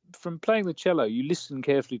because from playing the cello, you listen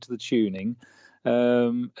carefully to the tuning.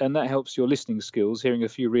 And that helps your listening skills, hearing a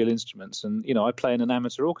few real instruments. And, I play in an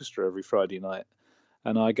amateur orchestra every Friday night,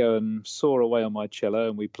 and I go and soar away on my cello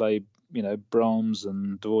and we play, Brahms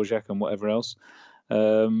and Dvorak and whatever else.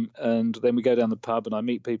 And then we go down the pub and I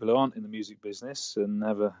meet people who aren't in the music business and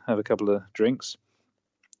have a couple of drinks.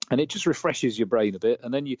 And it just refreshes your brain a bit,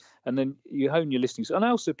 and then you hone your listening. And I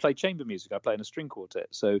also play chamber music. I play in a string quartet,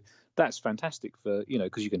 so that's fantastic for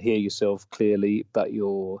because you can hear yourself clearly, but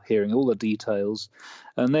you're hearing all the details.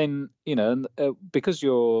 And then because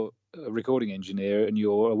you're a recording engineer and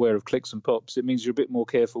you're aware of clicks and pops, it means you're a bit more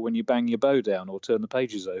careful when you bang your bow down or turn the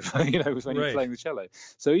pages over. When you're playing the cello.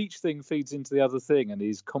 So each thing feeds into the other thing and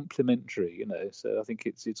is complementary. So I think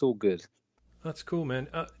it's all good. That's cool, man.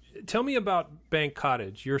 Tell me about Bank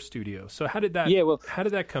Cottage, your studio. So how did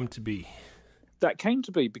that come to be? That came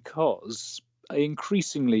to be because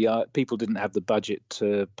increasingly people didn't have the budget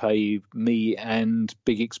to pay me and a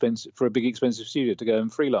big expensive studio to go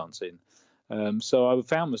and freelance in. So I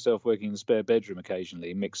found myself working in the spare bedroom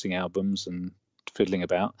occasionally, mixing albums and fiddling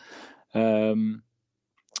about.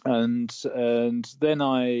 And then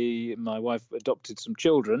my wife adopted some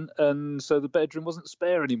children, and so the bedroom wasn't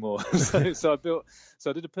spare anymore. so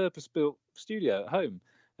I did a purpose-built studio at home,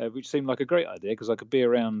 which seemed like a great idea because I could be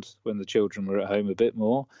around when the children were at home a bit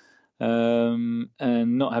more, and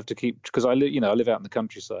not have to keep, because I live out in the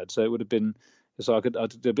countryside, so it would have been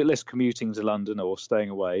I'd do a bit less commuting to London or staying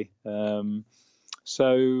away.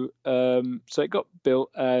 So it got built,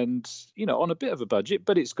 and on a bit of a budget,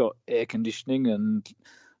 but it's got air conditioning and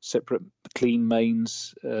separate clean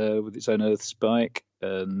mains with its own earth spike,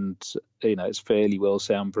 and it's fairly well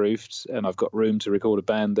soundproofed, and I've got room to record a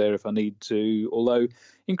band there if I need to. Although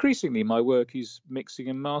increasingly my work is mixing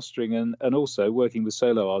and mastering, and also working with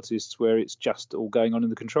solo artists where it's just all going on in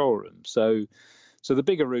the control room. So the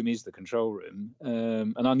bigger room is the control room,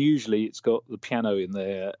 and unusually it's got the piano in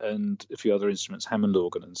there and a few other instruments, Hammond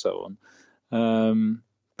organ and so on.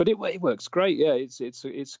 But it works great. Yeah,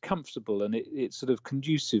 it's comfortable, and it's sort of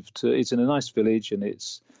conducive to. It's in a nice village, and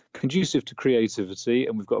it's conducive to creativity.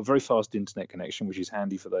 And we've got a very fast internet connection, which is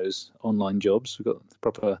handy for those online jobs. We've got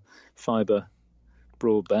proper fibre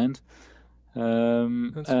broadband.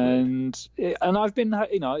 And I've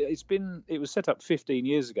been, it was set up 15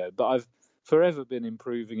 years ago, but I've forever been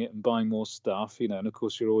improving it and buying more stuff, and of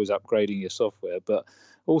course you're always upgrading your software, but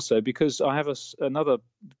also because I have another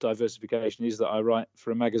diversification is that I write for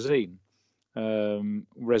a magazine,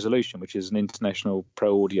 Resolution, which is an international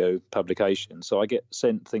pro audio publication. So I get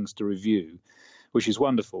sent things to review, which is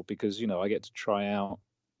wonderful because, I get to try out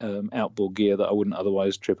outboard gear that I wouldn't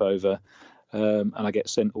otherwise trip over. And I get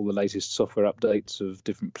sent all the latest software updates of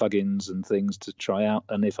different plugins and things to try out.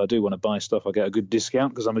 And if I do want to buy stuff, I get a good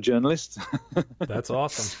discount because I'm a journalist. That's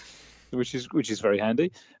awesome. Which is very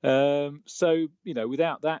handy. So,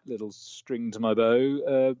 without that little string to my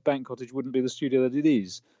bow, Bank Cottage wouldn't be the studio that it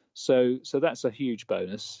is. So that's a huge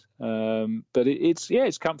bonus. But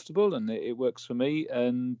it's comfortable and it works for me.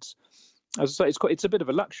 And as I say, it's a bit of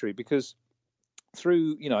a luxury because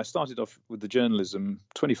through, I started off with the journalism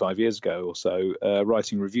 25 years ago or so,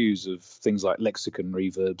 writing reviews of things like lexicon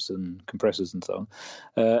reverbs and compressors and so on.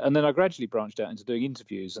 And then I gradually branched out into doing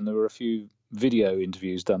interviews, and there were a few video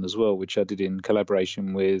interviews done as well, which I did in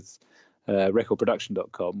collaboration with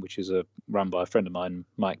recordproduction.com, which is run by a friend of mine,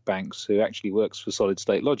 Mike Banks, who actually works for Solid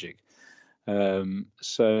State Logic.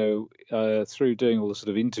 So through doing all the sort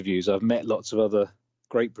of interviews, I've met lots of other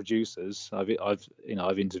great producers. I've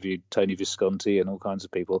interviewed Tony Visconti and all kinds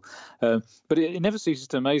of people, but it never ceases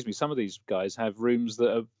to amaze me. Some of these guys have rooms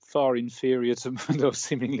that are far inferior to mine, or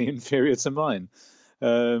seemingly inferior to mine.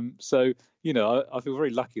 So I feel very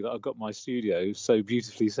lucky that I've got my studio so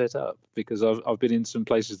beautifully set up, because I've been in some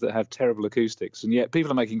places that have terrible acoustics, and yet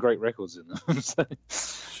people are making great records in them.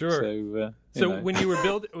 Sure. So when you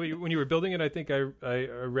were building it, I think I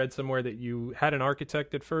read somewhere that you had an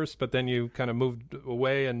architect at first, but then you kind of moved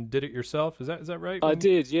away and did it yourself. Is that right? I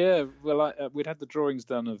did, yeah. Well, we'd had the drawings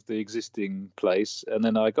done of the existing place, and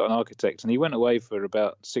then I got an architect, and he went away for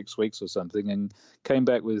about 6 weeks or something, and came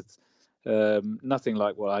back with nothing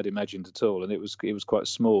like what I'd imagined at all, and it was quite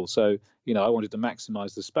small. So I wanted to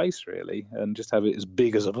maximise the space really, and just have it as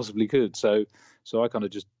big as I possibly could. So I kind of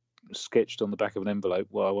just sketched on the back of an envelope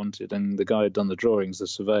what I wanted, and the guy had done the drawings, the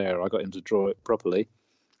surveyor. I got him to draw it properly,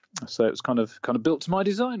 so it was kind of built to my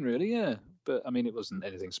design really. Yeah, but I mean it wasn't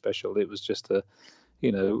anything special. It was just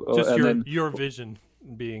just your vision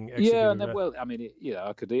being executed. Yeah, and then, well, I mean,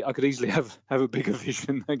 I could easily have a bigger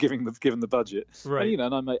vision given the budget, right?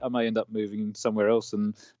 And I may end up moving somewhere else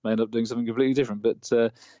and may end up doing something completely different. But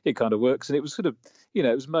it kind of works, and it was sort of, it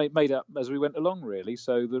was made up as we went along, really.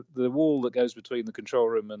 So the wall that goes between the control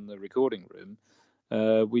room and the recording room,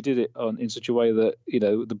 we did it in such a way that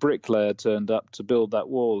the bricklayer turned up to build that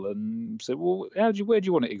wall and said, "Well, where do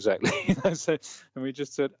you want it exactly?" And we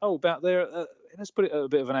just said, "Oh, about there. Let's put it at a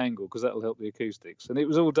bit of an angle because that'll help the acoustics." And it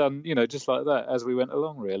was all done, just like that as we went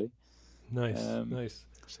along, really. Nice, nice.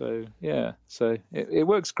 So yeah, so it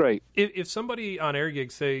works great. If somebody on Air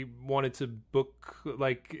Gigs, say, wanted to book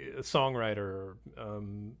like a songwriter,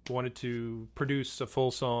 wanted to produce a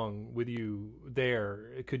full song with you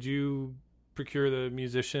there, could you procure the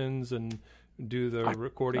musicians and do the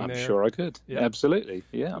recording there? I'm sure I could. Yeah. Absolutely.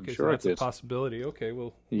 Yeah, okay, I'm sure so that's I could. a possibility. Okay,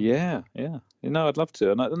 well. Yeah. I'd love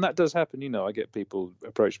to, and that does happen. I get people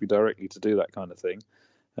approach me directly to do that kind of thing.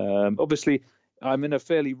 Obviously, I'm in a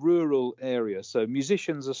fairly rural area, so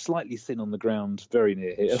musicians are slightly thin on the ground, very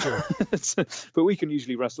near here. Sure. But we can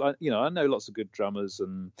usually wrestle. I know lots of good drummers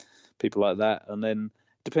and people like that, and then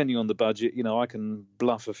depending on the budget, I can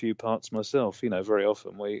bluff a few parts myself. Very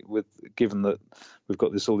often given that we've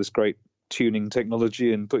got all this great tuning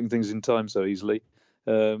technology and putting things in time so easily.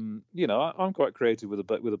 I'm quite creative with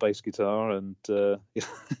a bass guitar, and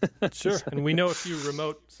sure. And we know a few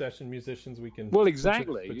remote session musicians we can. Well,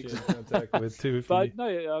 exactly. Put you in contact with too. But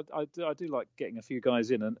no, I do like getting a few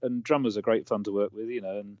guys in, and drummers are great fun to work with.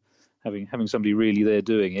 And having somebody really there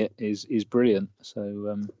doing it is brilliant.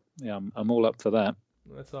 So I'm all up for that.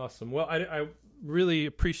 That's awesome. Well, I really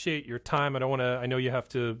appreciate your time. I know you have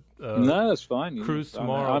to no, that's fine. Cruise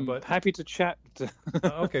tomorrow. I'm but happy to chat.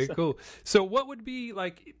 Okay, cool. So what would be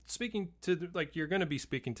like speaking to you're going to be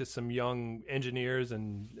speaking to some young engineers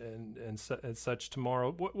and such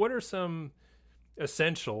tomorrow. What are some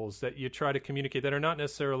essentials that you try to communicate that are not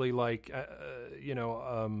necessarily like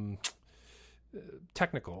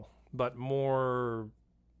technical, but more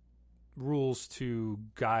rules to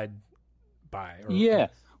guide by? Yeah.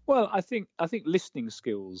 Well, I think listening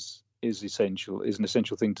skills is an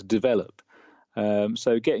essential thing to develop.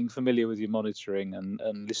 So getting familiar with your monitoring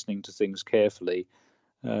and listening to things carefully,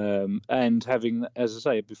 and having, as I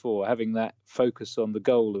say before, having that focus on the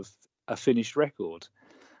goal of a finished record,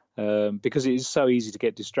 because it is so easy to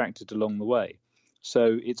get distracted along the way.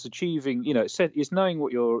 So it's achieving, it's knowing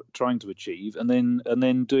what you're trying to achieve, and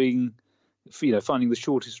then doing, finding the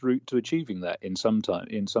shortest route to achieving that in some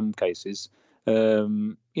cases.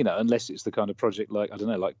 Unless it's the kind of project like, I don't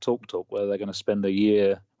know, like Talk Talk, where they're going to spend a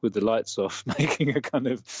year with the lights off making a kind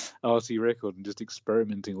of arty record and just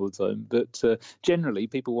experimenting all the time. But generally,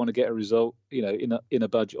 people want to get a result, on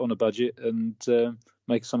a budget, and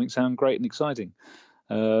make something sound great and exciting.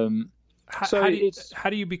 How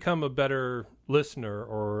do you become a better listener,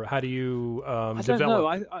 or how do you I develop?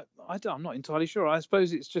 don't know. I'm not entirely sure. I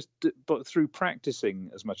suppose it's just through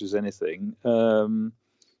practicing as much as anything.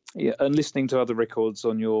 And listening to other records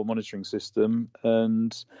on your monitoring system,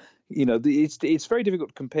 and it's very difficult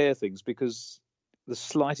to compare things because the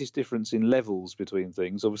slightest difference in levels between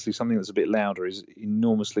things, obviously something that's a bit louder is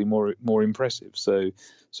enormously more impressive. So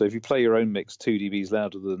if you play your own mix 2 dBs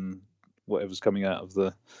louder than whatever's coming out of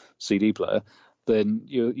the CD player, then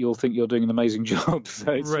you'll think you're doing an amazing job.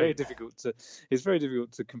 So it's very difficult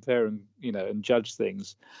to compare and judge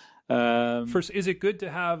things. First, is it good to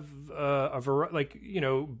have a variety?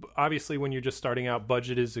 Obviously, when you're just starting out,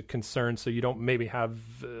 budget is a concern, so you don't maybe have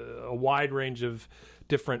a wide range of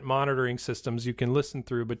different monitoring systems you can listen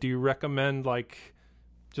through. But do you recommend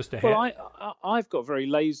just a? Well, I've got very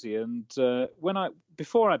lazy, and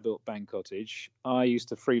before I built Bang Cottage, I used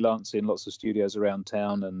to freelance in lots of studios around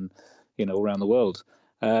town and around the world.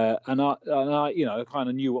 And I kind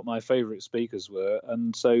of knew what my favourite speakers were,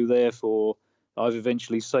 and so therefore I've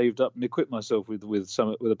eventually saved up and equipped myself with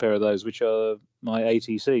a pair of those, which are my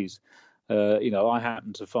ATCs. I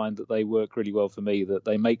happen to find that they work really well for me, that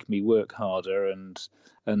they make me work harder, and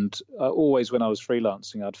always when I was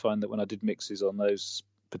freelancing, I'd find that when I did mixes on those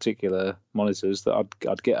particular monitors, that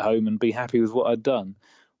I'd get home and be happy with what I'd done,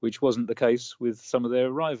 which wasn't the case with some of their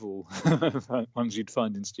rival ones you'd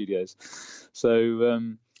find in studios.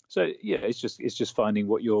 So yeah, it's just finding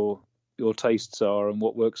what your tastes are and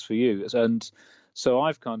what works for you. And so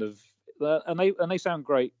I've kind of, and they sound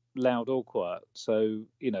great loud or quiet. So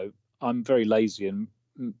I'm very lazy and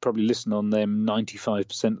probably listen on them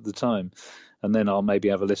 95% of the time, and then I'll maybe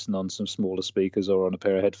have a listen on some smaller speakers or on a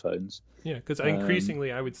pair of headphones. Yeah, because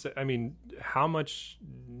increasingly I would say, how much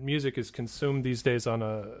music is consumed these days on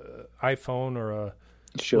a iPhone or a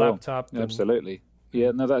laptop? Absolutely.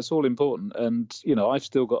 Yeah, no, that's all important. And I've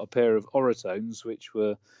still got a pair of Oratones, which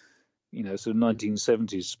were sort of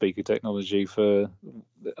 1970s speaker technology, for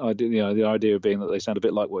the idea being that they sound a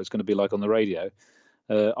bit like what it's going to be like on the radio.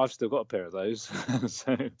 I've still got a pair of those,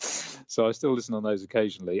 so I still listen on those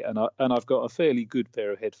occasionally, and I've got a fairly good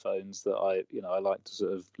pair of headphones that I like to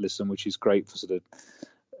sort of listen, which is great for sort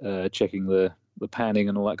of checking the panning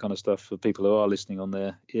and all that kind of stuff for people who are listening on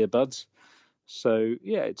their earbuds. So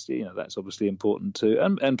yeah, it's that's obviously important too,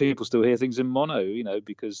 and people still hear things in mono,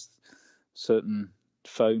 because certain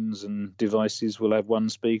phones and devices will have one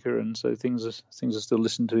speaker, and so things are still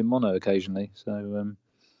listened to in mono occasionally. So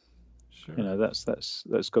sure.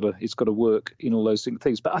 That's got to work in all those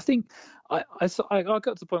things. But I think I got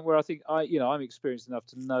to the point where I think I'm experienced enough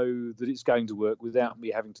to know that it's going to work without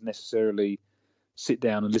me having to necessarily sit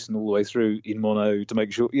down and listen all the way through in mono to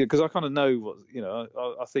make sure, because I kind of know what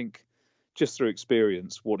I think just through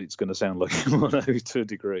experience what it's going to sound like in mono to a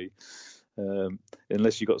degree.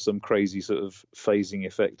 Unless you've got some crazy sort of phasing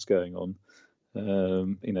effects going on,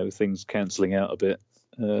 things cancelling out a bit.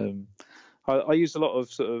 I use a lot of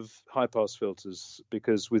sort of high pass filters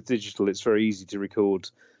because with digital it's very easy to record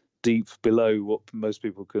deep below what most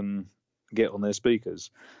people can get on their speakers.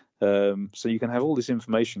 So you can have all this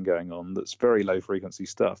information going on that's very low frequency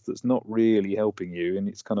stuff that's not really helping you, and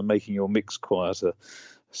it's kind of making your mix quieter.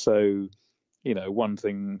 So, one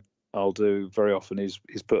thing I'll do very often is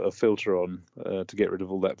put a filter on to get rid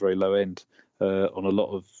of all that very low end on a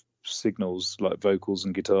lot of signals like vocals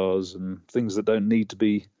and guitars and things that don't need to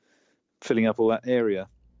be filling up all that area.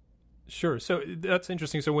 Sure. So that's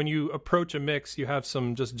interesting. So when you approach a mix, you have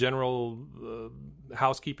some just general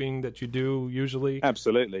housekeeping that you do usually.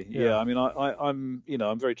 Absolutely. Yeah. Yeah. I mean,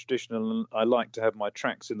 I'm very traditional, and I like to have my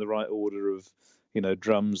tracks in the right order of,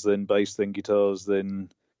 drums, then bass, then guitars, then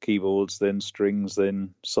keyboards, then strings,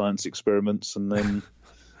 then science experiments, and then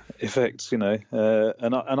effects. And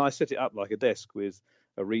I set it up like a desk with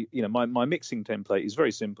my mixing template is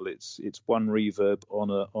very simple. It's one reverb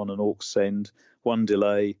on an aux send, one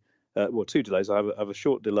delay. Two delays. I have a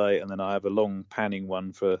short delay, and then I have a long panning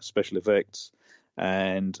one for special effects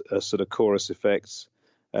and a sort of chorus effects.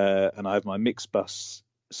 And I have my mix bus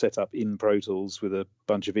set up in Pro Tools with a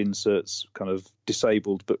bunch of inserts kind of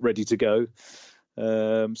disabled but ready to go.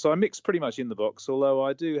 So I mix pretty much in the box, although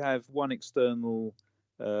I do have one external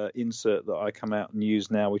insert that I come out and use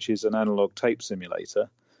now, which is an analog tape simulator.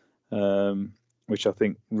 Which I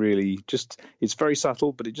think really it's very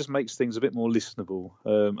subtle, but it just makes things a bit more listenable.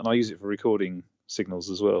 And I use it for recording signals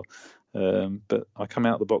as well. But I come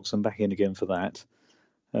out the box and back in again for that.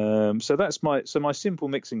 So that's my simple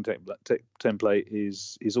mixing template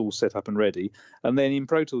is all set up and ready. And then in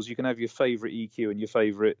Pro Tools, you can have your favorite EQ and your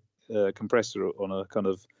favorite compressor on a kind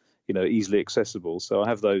of, easily accessible. So I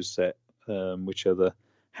have those set, which are the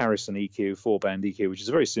Harrison EQ, 4-band EQ, which is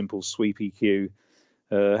a very simple sweep EQ.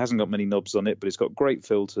 Hasn't got many knobs on it, but it's got great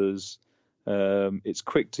filters. It's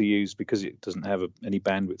quick to use because it doesn't have any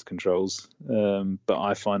bandwidth controls. But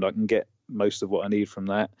I find I can get most of what I need from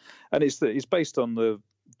that. And it's based on the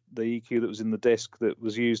EQ that was in the desk that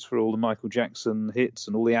was used for all the Michael Jackson hits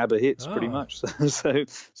and all the ABBA hits, pretty much. So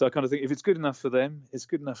I kind of think if it's good enough for them, it's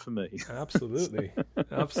good enough for me. Absolutely,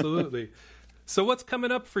 absolutely. So what's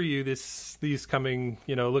coming up for you these coming,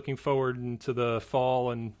 looking forward into the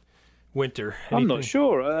fall and winter? Anything? I'm not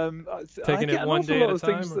sure. Taking it one day at a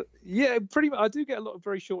time? Pretty much. I do get a lot of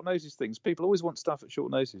very short notice things. People always want stuff at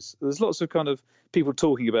short notice. There's lots of kind of people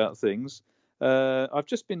talking about things. I've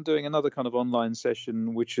just been doing another kind of online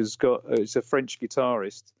session, which has got it's a French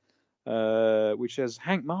guitarist, which has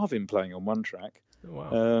Hank Marvin playing on one track.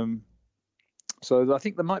 Wow. So I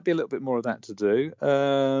think there might be a little bit more of that to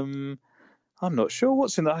do. I'm not sure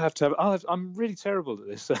what's in that. I'm really terrible at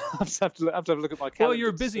this. I have to have a look at my calendar. Well,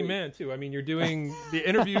 you're a busy man too. I mean, you're doing the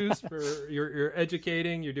interviews you're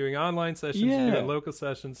educating, you're doing online sessions, you're doing local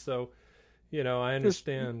sessions. So, I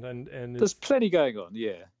understand. And there's plenty going on.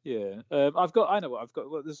 Yeah. I've got.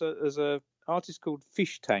 Well, there's a artist called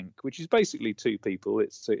Fish Tank, which is basically two people.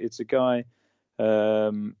 It's a guy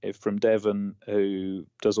from Devon who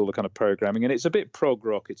does all the kind of programming, and it's a bit prog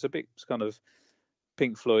rock. It's a bit kind of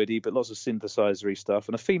Pink Floyd-y, but lots of synthesizer-y stuff,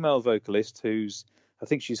 and a female vocalist who's, I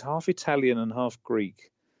think she's half Italian and half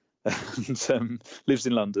Greek, and lives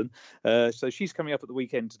in London. So she's coming up at the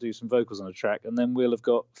weekend to do some vocals on a track, and then we'll have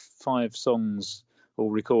got 5 songs all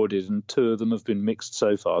recorded, and 2 of them have been mixed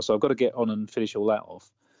so far. So I've got to get on and finish all that off.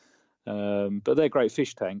 But they're great.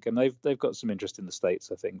 Fish Tank, and they've got some interest in the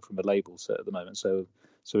States, I think, from a label set at the moment. So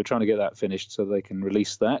we're trying to get that finished so they can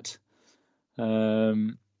release that.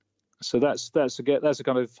 So that's a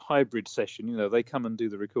kind of hybrid session. They come and do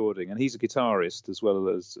the recording, and he's a guitarist as well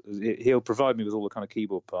as he'll provide me with all the kind of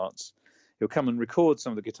keyboard parts. He'll come and record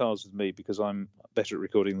some of the guitars with me because I'm better at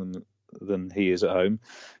recording them than he is at home,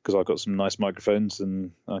 because I've got some nice microphones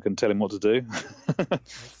and I can tell him what to do.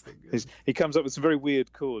 He comes up with some very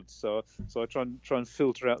weird chords, so I try and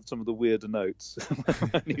filter out some of the weirder notes.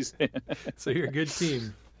 So you're a good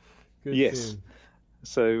team. Yes. Team.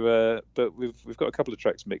 So, but we've got a couple of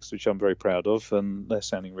tracks mixed, which I'm very proud of, and they're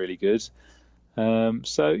sounding really good.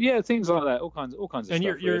 So yeah, things like that, all kinds of stuff. And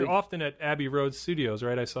you're really. often at Abbey Road Studios,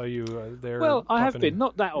 right? I saw you there. Well, I have been,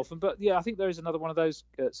 not that often, but yeah, I think there is another one of those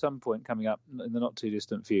at some point coming up in the not too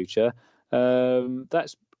distant future.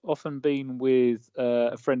 That's often been with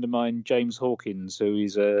a friend of mine, James Hawkins, who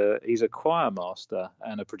he's a choir master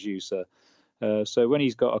and a producer. So when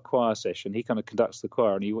he's got a choir session, he kind of conducts the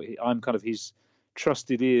choir, and I'm kind of his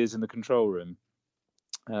trusted ears in the control room.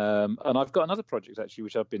 And I've got another project actually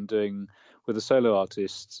which I've been doing with a solo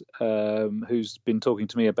artist who's been talking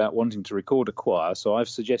to me about wanting to record a choir, so I've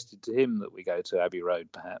suggested to him that we go to Abbey Road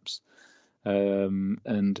perhaps,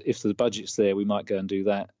 and if the budget's there we might go and do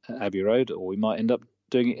that at Abbey Road, or we might end up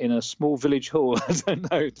doing it in a small village hall. I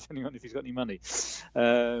don't know, depending on if he's got any money.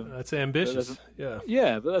 That's ambitious.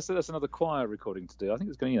 But that's another choir recording to do. I think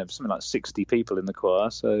there's going to be something like 60 people in the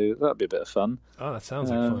choir, so that'd be a bit of fun. Oh, that sounds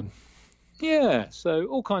like fun. Yeah, so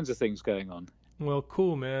all kinds of things going on. Well,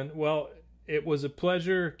 cool, man. Well, it was a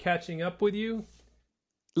pleasure catching up with you.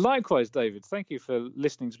 Likewise, David. Thank you for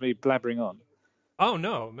listening to me blabbering on. Oh,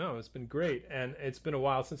 no, it's been great. And it's been a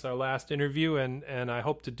while since our last interview, and I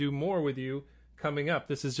hope to do more with you coming up.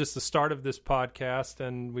 This is just the start of this podcast,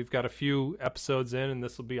 and we've got a few episodes in, and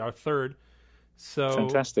this will be our third. So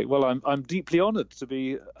fantastic. Well, I'm deeply honoured to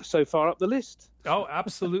be so far up the list. Oh,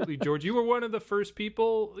 absolutely, George. You were one of the first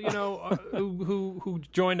people, who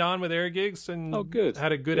joined on with Air Gigs and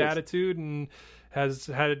had a good attitude, and has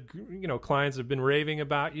had, clients have been raving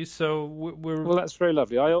about you. So well, that's very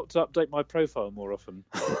lovely. I ought to update my profile more often.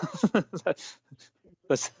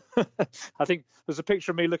 I think there's a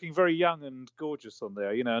picture of me looking very young and gorgeous on there,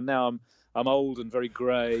 and now I'm old and very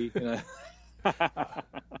grey.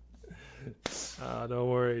 Don't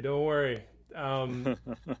worry.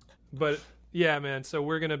 But yeah, man. So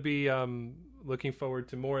we're gonna be looking forward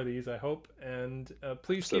to more of these, I hope, and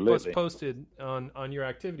please keep us posted on your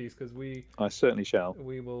activities, because I certainly shall.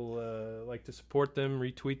 We will like to support them,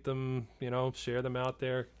 retweet them, share them out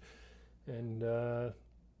there, and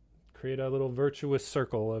create a little virtuous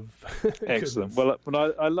circle of excellent. Well,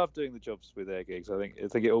 I love doing the jobs with Air Gigs. I think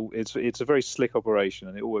it's a very slick operation,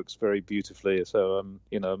 and it all works very beautifully. So I'm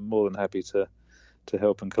more than happy to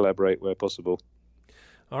help and collaborate where possible.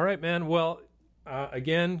 All right, man. Well,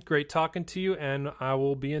 again, great talking to you, and I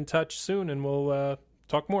will be in touch soon, and we'll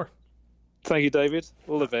talk more. Thank you, David.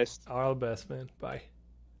 All the best. All the best, man. Bye.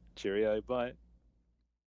 Cheerio. Bye.